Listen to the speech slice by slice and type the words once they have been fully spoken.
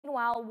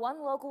Meanwhile,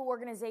 one local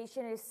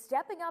organization is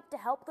stepping up to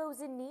help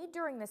those in need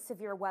during this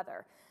severe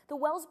weather. The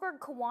Wellsburg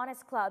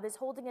Kiwanis Club is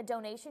holding a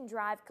donation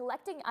drive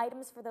collecting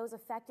items for those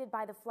affected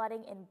by the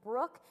flooding in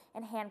Brooke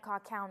and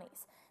Hancock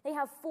counties. They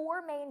have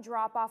 4 main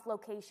drop-off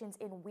locations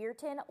in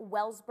Weirton,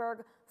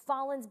 Wellsburg,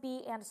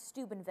 Follansbee, and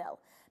Steubenville.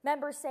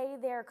 Members say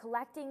they're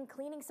collecting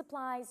cleaning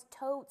supplies,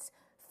 totes,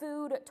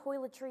 food,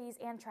 toiletries,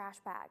 and trash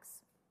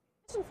bags.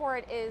 The reason for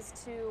it is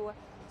to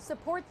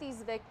support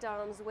these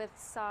victims with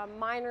some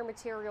minor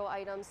material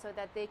items so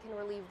that they can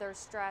relieve their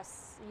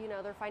stress,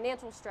 their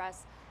financial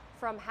stress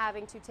from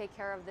having to take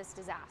care of this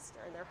disaster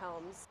in their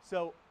homes.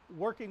 So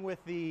working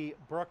with the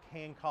Brooke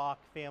Hancock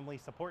Family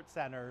Support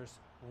Centers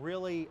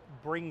really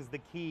brings the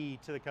key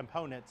to the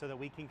component so that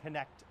we can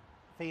connect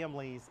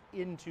families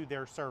into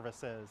their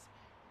services,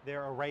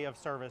 their array of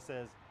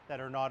services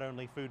that are not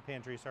only food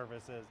pantry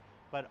services,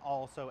 but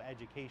also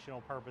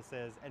educational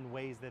purposes and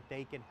ways that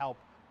they can help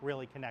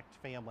really connect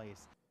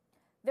families.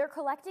 They're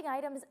collecting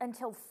items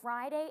until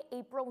Friday,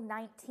 April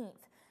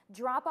 19th.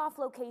 Drop-off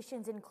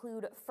locations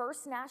include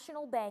First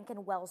National Bank in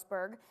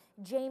Wellsburg,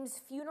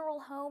 James Funeral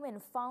Home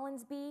in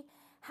Follansbee,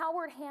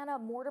 Howard Hanna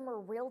Mortimer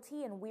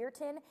Realty in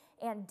Weirton,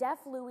 and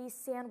Deaf Louie's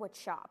Sandwich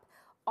Shop.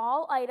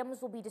 All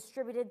items will be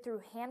distributed through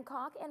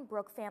Hancock and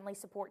Brooke Family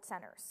Support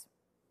Centers.